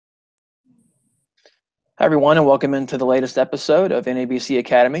Hi, everyone, and welcome into the latest episode of NABC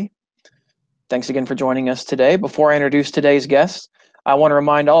Academy. Thanks again for joining us today. Before I introduce today's guest, I want to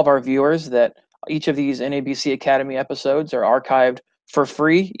remind all of our viewers that each of these NABC Academy episodes are archived for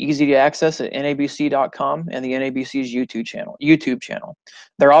free, easy to access at nabc.com and the NABC's YouTube channel.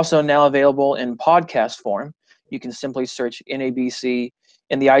 They're also now available in podcast form. You can simply search NABC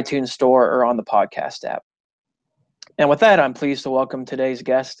in the iTunes store or on the podcast app. And with that, I'm pleased to welcome today's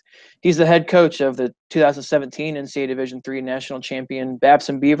guest. He's the head coach of the 2017 NCAA Division III national champion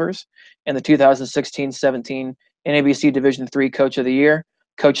Babson Beavers and the 2016-17 NABC Division III Coach of the Year,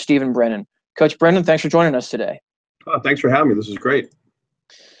 Coach Stephen Brennan. Coach Brennan, thanks for joining us today. Thanks for having me. This is great.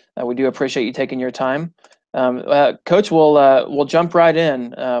 We do appreciate you taking your time. Coach, we'll jump right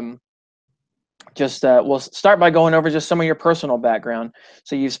in. We'll start by going over just some of your personal background.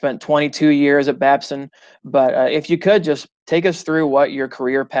 So you've spent 22 years at Babson, but if you could just take us through what your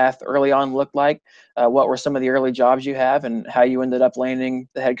career path early on looked like, what were some of the early jobs you have, and how you ended up landing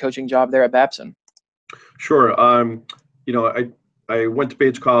the head coaching job there at Babson. Sure. I went to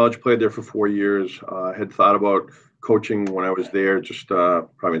Bates College, played there for 4 years. Had thought about coaching when I was there, just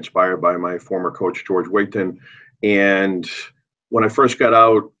probably inspired by my former coach, George Wigton. And when I first got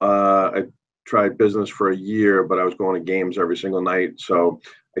out, I tried business for a year, but I was going to games every single night. So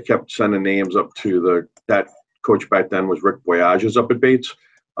I kept sending names up to that coach back then was Rick Boyages up at Bates.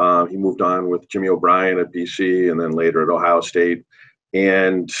 He moved on with Jimmy O'Brien at BC and then later at Ohio State.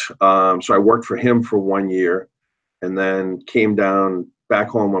 And so I worked for him for 1 year and then came down back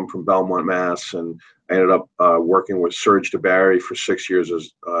home. I'm from Belmont, Mass. And I ended up working with Serge DeBarry for 6 years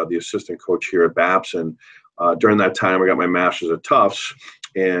as the assistant coach here at Babson. During that time, I got my master's at Tufts.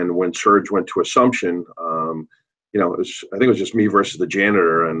 And when Serge went to Assumption, I think it was just me versus the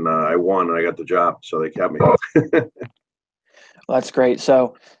janitor, and I won and I got the job, so they kept me. Well, that's great.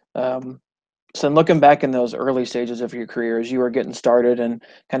 So looking back in those early stages of your career, as you were getting started and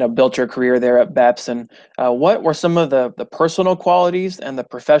kind of built your career there at Babson, what were some of the personal qualities and the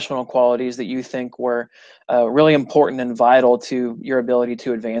professional qualities that you think were really important and vital to your ability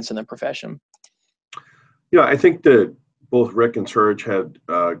to advance in the profession? Yeah, I think that both Rick and Serge had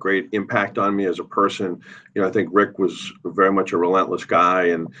a great impact on me as a person. I think Rick was very much a relentless guy,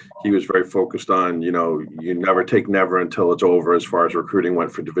 and he was very focused on, you never take never until it's over as far as recruiting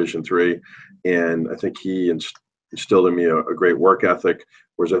went for Division III. And I think he instilled in me a great work ethic,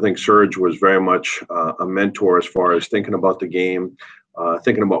 whereas I think Serge was very much a mentor as far as thinking about the game,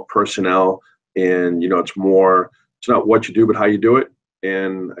 thinking about personnel. And, it's not what you do, but how you do it.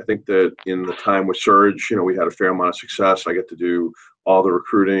 And I think that in the time with Serge, we had a fair amount of success. I get to do all the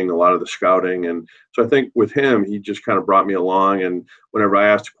recruiting, a lot of the scouting. And so I think with him, he just kind of brought me along. And whenever I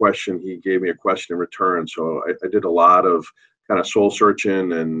asked a question, he gave me a question in return. So I did a lot of kind of soul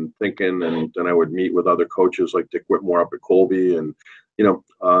searching and thinking. And then I would meet with other coaches like Dick Whitmore up at Colby. And,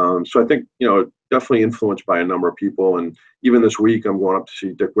 so I think, definitely influenced by a number of people. And even this week, I'm going up to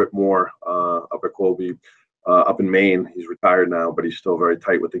see Dick Whitmore up at Colby. Up in Maine. He's retired now, but he's still very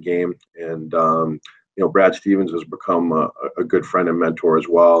tight with the game. And, Brad Stevens has become a good friend and mentor as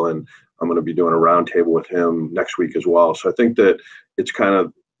well. And I'm going to be doing a roundtable with him next week as well. So I think that it's kind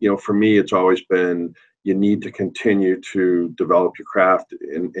of, for me, it's always been, you need to continue to develop your craft,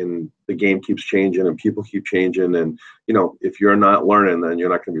 and the game keeps changing and people keep changing. And, if you're not learning, then you're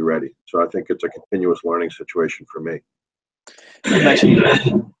not going to be ready. So I think it's a continuous learning situation for me.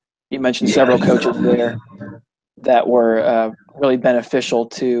 You mentioned several coaches there that were really beneficial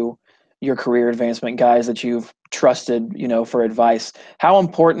to your career advancement, guys that you've trusted, for advice. How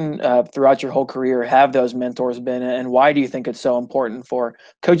important throughout your whole career have those mentors been, and why do you think it's so important for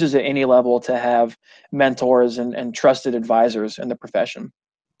coaches at any level to have mentors and trusted advisors in the profession?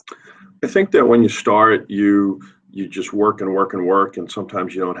 I think that when you start, you just work and work and work, and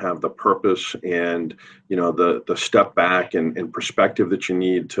sometimes you don't have the purpose and the step back and perspective that you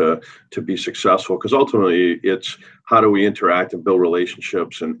need to be successful. Because ultimately, it's how do we interact and build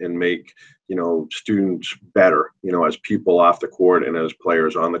relationships and make students better, as people off the court and as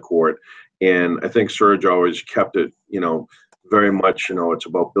players on the court. And I think Serge always kept it, very much, it's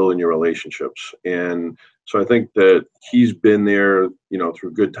about building your relationships. And so I think that he's been there,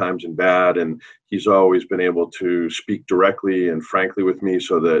 through good times and bad, and he's always been able to speak directly and frankly with me,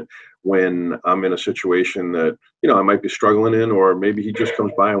 so that when I'm in a situation that, I might be struggling in, or maybe he just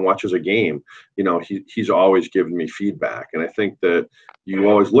comes by and watches a game, he's always given me feedback. And I think that you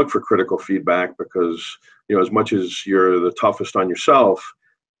always look for critical feedback because, as much as you're the toughest on yourself,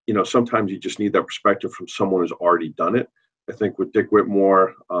 sometimes you just need that perspective from someone who's already done it. I think with Dick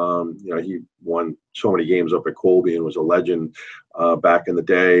Whitmore, he won so many games up at Colby and was a legend back in the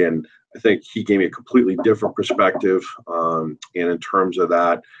day. And I think he gave me a completely different perspective. And in terms of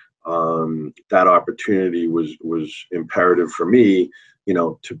that, that opportunity was imperative for me,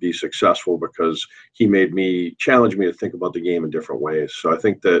 to be successful, because he challenged me to think about the game in different ways. So I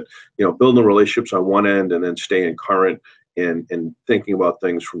think that, building relationships on one end and then staying current and thinking about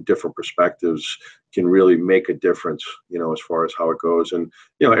things from different perspectives can really make a difference, as far as how it goes. And,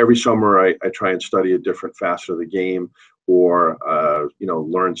 every summer I try and study a different facet of the game, or,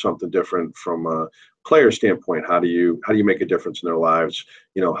 learn something different from a player standpoint. How do you make a difference in their lives?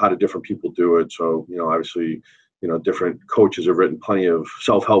 How do different people do it? So, obviously, different coaches have written plenty of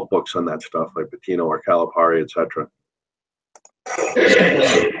self-help books on that stuff, like Pitino or Calipari, etc.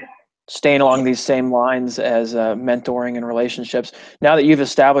 Staying along these same lines as mentoring and relationships, now that you've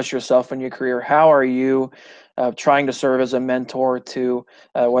established yourself in your career, how are you trying to serve as a mentor to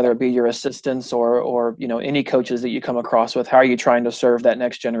whether it be your assistants or any coaches that you come across with? How are you trying to serve that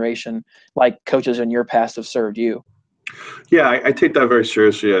next generation like coaches in your past have served you? Yeah, I take that very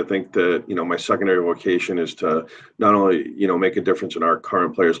seriously. I think that, my secondary vocation is to not only, make a difference in our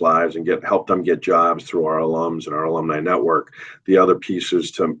current players' lives and help them get jobs through our alums and our alumni network. The other piece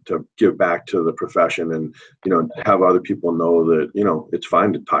is to give back to the profession and, have other people know that, it's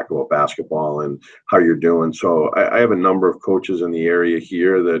fine to talk about basketball and how you're doing. So I have a number of coaches in the area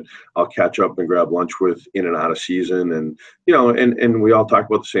here that I'll catch up and grab lunch with in and out of season. And, and we all talk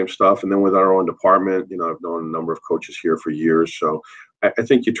about the same stuff. And then with our own department, I've known a number of coaches here for years. So I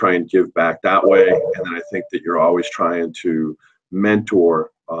think you try and give back that way. And then I think that you're always trying to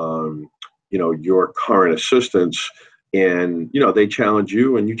mentor, your current assistants, and, they challenge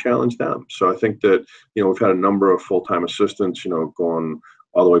you and you challenge them. So I think that, we've had a number of full-time assistants, going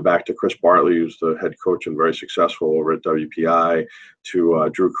all the way back to Chris Bartley, who's the head coach and very successful over at WPI, to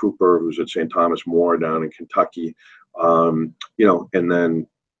Drew Cooper, who's at St. Thomas More down in Kentucky. And then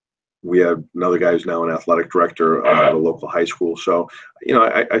we have another guy who's now an athletic director at a local high school. So,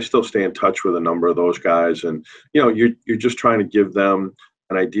 I still stay in touch with a number of those guys. And, you're just trying to give them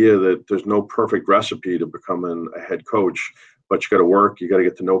an idea that there's no perfect recipe to becoming a head coach, but you got to work, you got to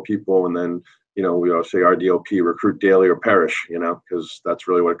get to know people. And then, we always say RDLP, recruit daily or perish, because that's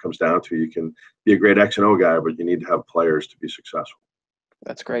really what it comes down to. You can be a great X and O guy, but you need to have players to be successful.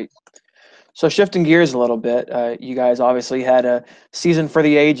 That's great. So shifting gears a little bit, you guys obviously had a season for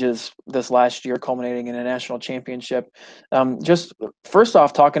the ages this last year, culminating in a national championship. Just first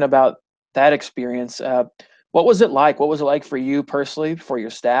off, talking about that experience, what was it like? What was it like for you personally, for your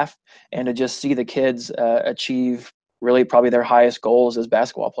staff, and to just see the kids achieve really probably their highest goals as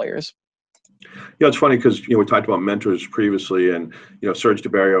basketball players? It's funny because, we talked about mentors previously, and, Serge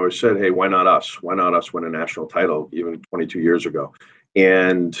DeBerry always said, hey, why not us? Why not us win a national title even 22 years ago?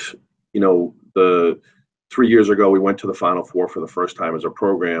 And, the 3 years ago, we went to the Final Four for the first time as a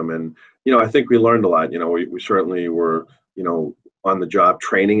program. And, I think we learned a lot. We certainly were, on the job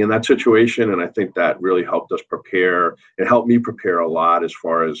training in that situation. And I think that really helped us prepare. It helped me prepare a lot as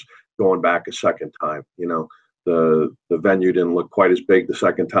far as going back a second time. The venue didn't look quite as big the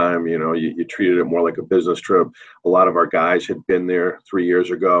second time. You treated it more like a business trip. A lot of our guys had been there 3 years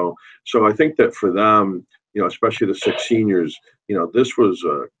ago. So I think that for them, especially the 6 seniors, this was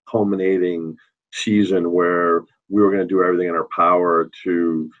a culminating season where we were going to do everything in our power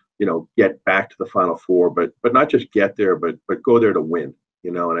to, get back to the Final Four, but not just get there, but go there to win,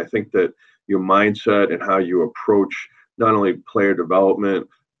 and I think that your mindset and how you approach not only player development,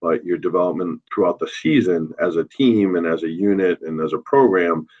 but your development throughout the season as a team and as a unit and as a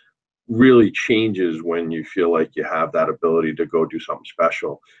program really changes when you feel like you have that ability to go do something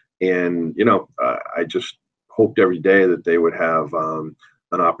special. And, I just hoped every day that they would have an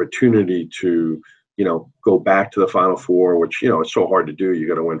opportunity to, go back to the Final Four, which, it's so hard to do. You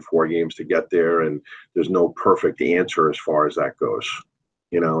got to win 4 games to get there, and there's no perfect answer as far as that goes,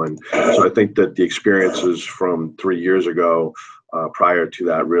 and so I think that the experiences from 3 years ago prior to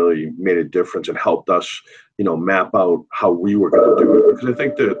that really made a difference and helped us, map out how we were going to do it. Because I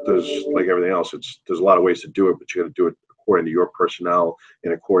think that there's, like everything else, there's a lot of ways to do it, but you got to do it according to your personnel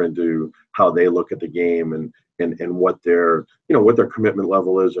and according to how they look at the game and what their, what their commitment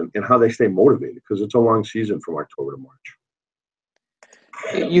level is and how they stay motivated, because it's a long season from October to March.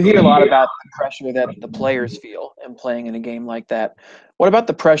 You hear a lot about the pressure that the players feel in playing in a game like that. What about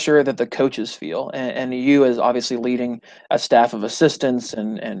the pressure that the coaches feel? And you, as obviously leading a staff of assistants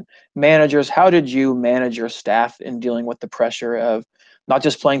and managers, how did you manage your staff in dealing with the pressure of not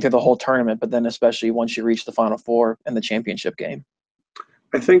just playing through the whole tournament, but then especially once you reach the Final Four and the championship game?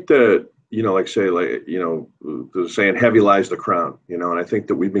 I think that, like say, like, they're saying heavy lies the crown, and I think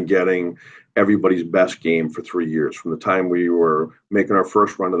that we've been getting everybody's best game for 3 years, from the time we were making our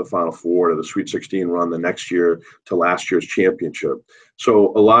first run to the Final Four, to the Sweet 16 run the next year, to last year's championship.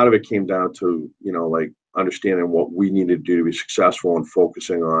 So a lot of it came down to, like, understanding what we needed to do to be successful and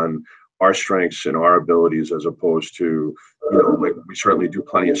focusing on our strengths and our abilities, as opposed to, like, we certainly do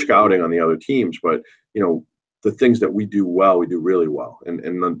plenty of scouting on the other teams, but, the things that we do well, we do really well. And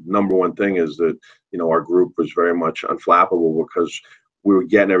the number one thing is that, our group was very much unflappable because we were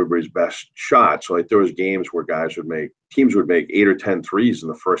getting everybody's best shot. So, like, there was games where teams would make 8 or 10 threes in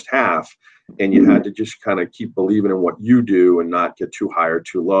the first half, and you had to just kind of keep believing in what you do and not get too high or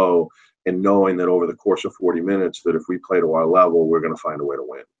too low, and knowing that over the course of 40 minutes, that if we play to our level, we're going to find a way to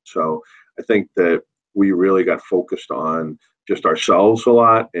win. So I think that we really got focused on just ourselves a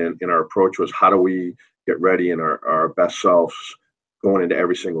lot, and our approach was, how do we get ready in our best selves going into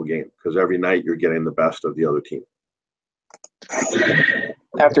every single game, because every night you're getting the best of the other team.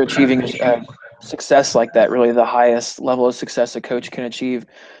 After achieving success like that, really the highest level of success a coach can achieve,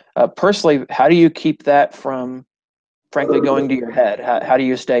 personally, how do you keep that from, frankly, going to your head? How do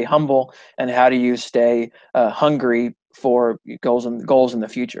you stay humble, and how do you stay hungry for goals in the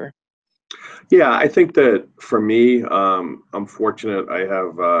future? Yeah, I think that for me, I'm fortunate.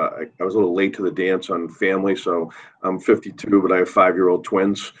 I was a little late to the dance on family, so I'm 52, but I have 5-year-old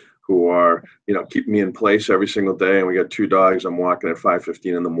twins who are, keeping me in place every single day. And we got 2 dogs. I'm walking at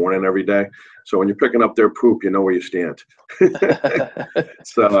 5:15 in the morning every day. So when you're picking up their poop, you know where you stand.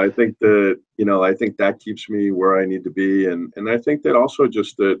 So I think that, I think that keeps me where I need to be. And I think that also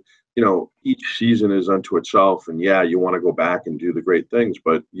just that, each season is unto itself. And yeah, you want to go back and do the great things,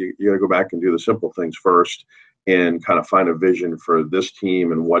 but you got to go back and do the simple things first, and kind of find a vision for this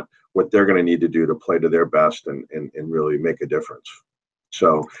team and what they're going to need to do to play to their best and really make a difference.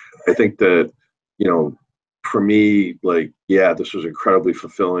 So I think that, for me, like, yeah, this was incredibly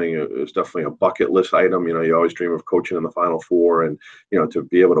fulfilling. It was definitely a bucket list item. You always dream of coaching in the Final Four, and, to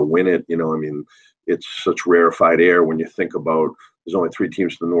be able to win it, it's such rarefied air when you think about there's only 3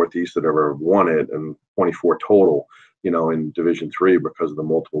 teams in the Northeast that ever won it, and 24 total, in Division III, because of the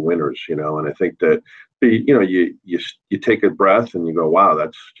multiple winners, and I think that, you take a breath and you go, wow,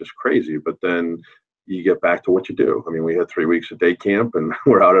 that's just crazy. But then you get back to what you do. I mean, we had 3 weeks of day camp, and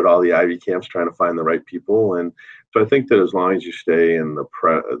we're out at all the Ivy camps trying to find the right people. And so I think that as long as you stay in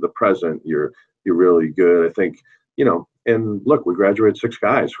the present, you're really good. I think, and look, we graduated 6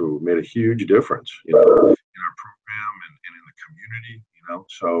 guys who made a huge difference, in our program and in the community,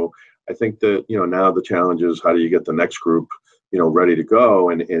 So I think that, now the challenge is, how do you get the next group, ready to go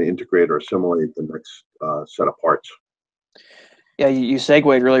and integrate or assimilate the next set of parts. Yeah, you segued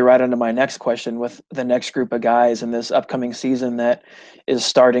really right into my next question with the next group of guys in this upcoming season that is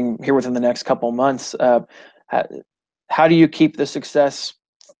starting here within the next couple months. How do you keep the success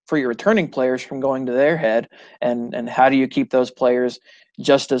for your returning players from going to their head, and how do you keep those players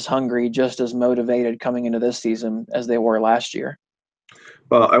just as hungry, just as motivated coming into this season as they were last year?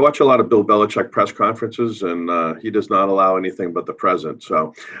 Well, I watch a lot of Bill Belichick press conferences, and he does not allow anything but the present.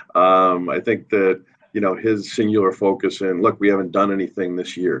 So I think that, his singular focus, and look, we haven't done anything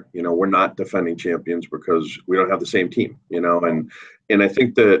this year. We're not defending champions because we don't have the same team, and I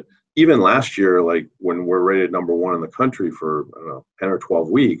think that even last year, like, when we're rated number 1 in the country for, I don't know, 10 or 12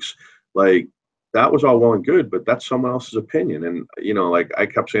 weeks, like, that was all well and good, but that's someone else's opinion. And, like, I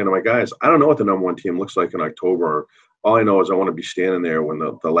kept saying to my guys, I don't know what the number 1 team looks like in October. All I know is I want to be standing there when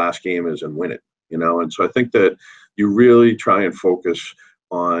the last game is and win it, And so I think that you really try and focus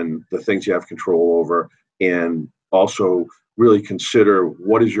on the things you have control over, and also really consider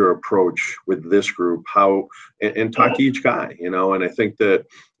what is your approach with this group, and talk to each guy, and I think that,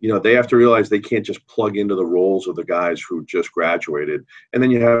 they have to realize they can't just plug into the roles of the guys who just graduated. And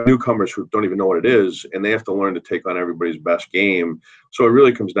then you have newcomers who don't even know what it is, and they have to learn to take on everybody's best game. So it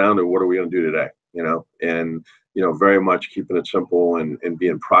really comes down to, what are we going to do today, and, very much keeping it simple and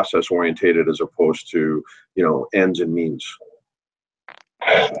being process orientated, as opposed to, ends and means.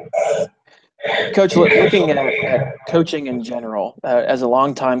 Coach, looking at coaching in general, as a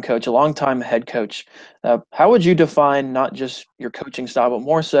longtime coach, a longtime head coach, how would you define not just your coaching style, but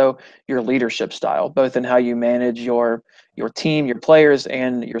more so your leadership style, both in how you manage your team, your players,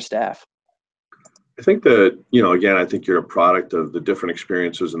 and your staff? I think that, again, I think you're a product of the different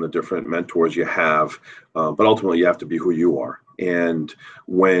experiences and the different mentors you have, but ultimately you have to be who you are. And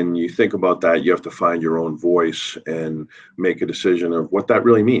when you think about that, you have to find your own voice and make a decision of what that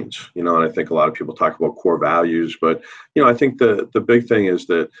really means. And I think a lot of people talk about core values, but, I think the big thing is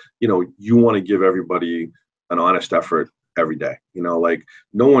that, you want to give everybody an honest effort every day. Like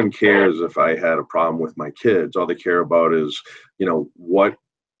no one cares if I had a problem with my kids. All they care about is, what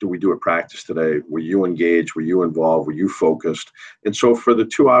do we do at practice today? Were you engaged? Were you involved? Were you focused? And so for the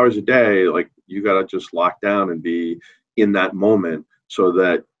 2 hours a day, like you got to just lock down and be in that moment so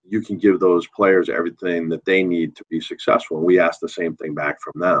that you can give those players everything that they need to be successful. And we ask the same thing back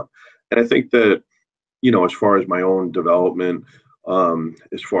from them. And I think that, as far as my own development,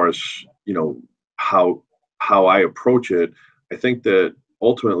 as far as, how I approach it, I think that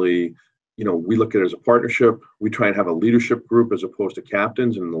ultimately, we look at it as a partnership. We try and have a leadership group as opposed to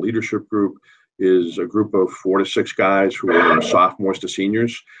captains. And the leadership group is a group of 4 to 6 guys who are sophomores to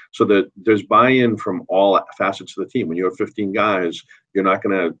seniors, so that there's buy-in from all facets of the team. When you have 15 guys, you're not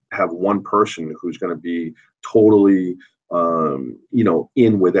going to have one person who's going to be totally,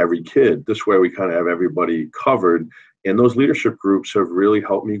 in with every kid. This way we kind of have everybody covered. And those leadership groups have really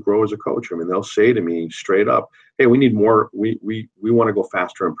helped me grow as a coach. I mean, they'll say to me straight up, hey, we need more. We want to go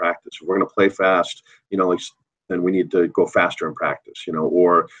faster in practice. If we're going to play fast, then we need to go faster in practice,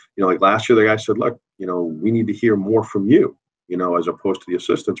 or, like last year, the guy said, look, we need to hear more from you, as opposed to the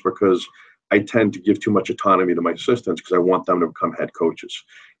assistants, because I tend to give too much autonomy to my assistants because I want them to become head coaches.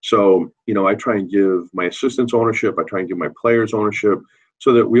 So, I try and give my assistants ownership. I try and give my players ownership,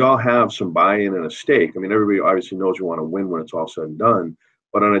 so that we all have some buy-in and a stake. I mean, everybody obviously knows we want to win when it's all said and done,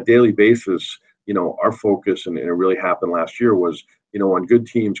 but on a daily basis, our focus, and it really happened last year, was, on good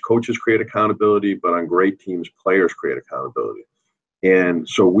teams, coaches create accountability, but on great teams, players create accountability. And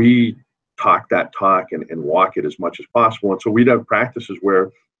so we talk that talk and walk it as much as possible. And so we'd have practices where,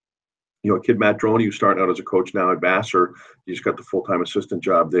 kid Matt Droney, who's starting out as a coach now at Vassar, he's got the full-time assistant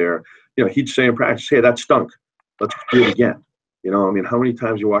job there. He'd say in practice, hey, that stunk. Let's do it again. How many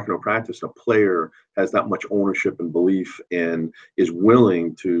times you walk into a practice and a player has that much ownership and belief and is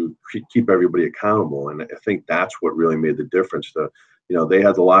willing to keep everybody accountable? And I think that's what really made the difference. They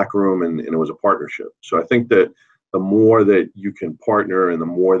had the locker room and it was a partnership. So I think that the more that you can partner and the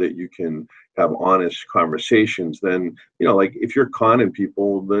more that you can have honest conversations, then, like if you're conning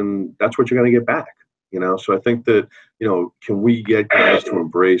people, then that's what you're going to get back. So I think that, can we get guys to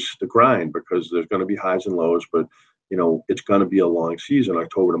embrace the grind, because there's going to be highs and lows, but it's going to be a long season,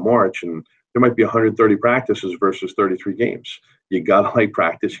 October to March, and there might be 130 practices versus 33 games. You got to like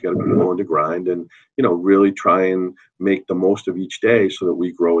practice. You got to be willing to grind and, really try and make the most of each day so that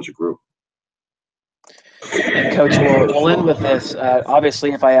we grow as a group. And Coach, we'll end with this.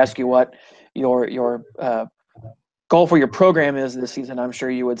 Obviously, if I ask you what your goal for your program is this season, I'm sure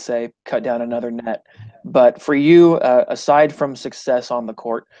you would say cut down another net. But for you, aside from success on the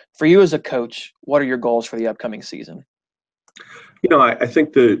court, for you as a coach, what are your goals for the upcoming season? I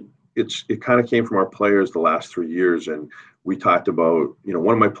think that it kind of came from our players the last 3 years. And we talked about,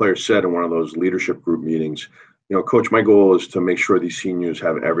 one of my players said in one of those leadership group meetings, Coach, my goal is to make sure these seniors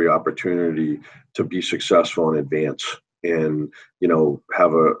have every opportunity to be successful and advance and,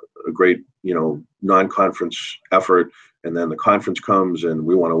 have a great, non-conference effort. And then the conference comes and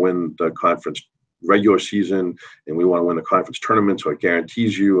we want to win the conference regular season and we want to win the conference tournament. So it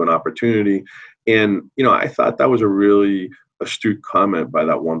guarantees you an opportunity. And, I thought that was a really astute comment by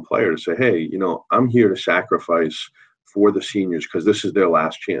that one player to say, hey, I'm here to sacrifice for the seniors because this is their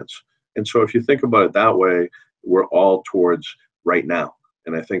last chance. And so if you think about it that way, we're all towards right now.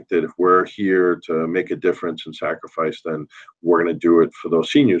 And I think that if we're here to make a difference and sacrifice, then we're going to do it for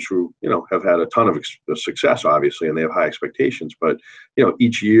those seniors who, have had a ton of success, obviously, and they have high expectations. But,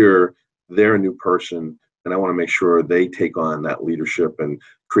 each year they're a new person, and I want to make sure they take on that leadership and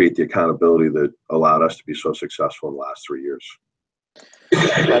create the accountability that allowed us to be so successful in the last 3 years.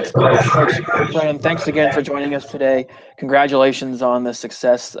 That's great. Coach Brennan, thanks again for joining us today. Congratulations on the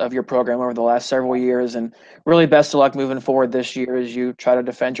success of your program over the last several years, and really best of luck moving forward this year as you try to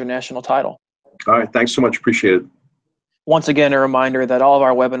defend your national title. All right. Thanks so much. Appreciate it. Once again, a reminder that all of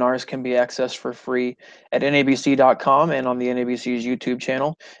our webinars can be accessed for free at nabc.com and on the NABC's YouTube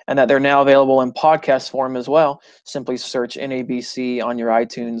channel, and that they're now available in podcast form as well. Simply search NABC on your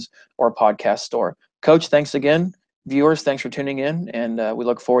iTunes or podcast store. Coach, thanks again. Viewers, thanks for tuning in, and we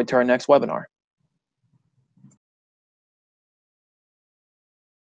look forward to our next webinar.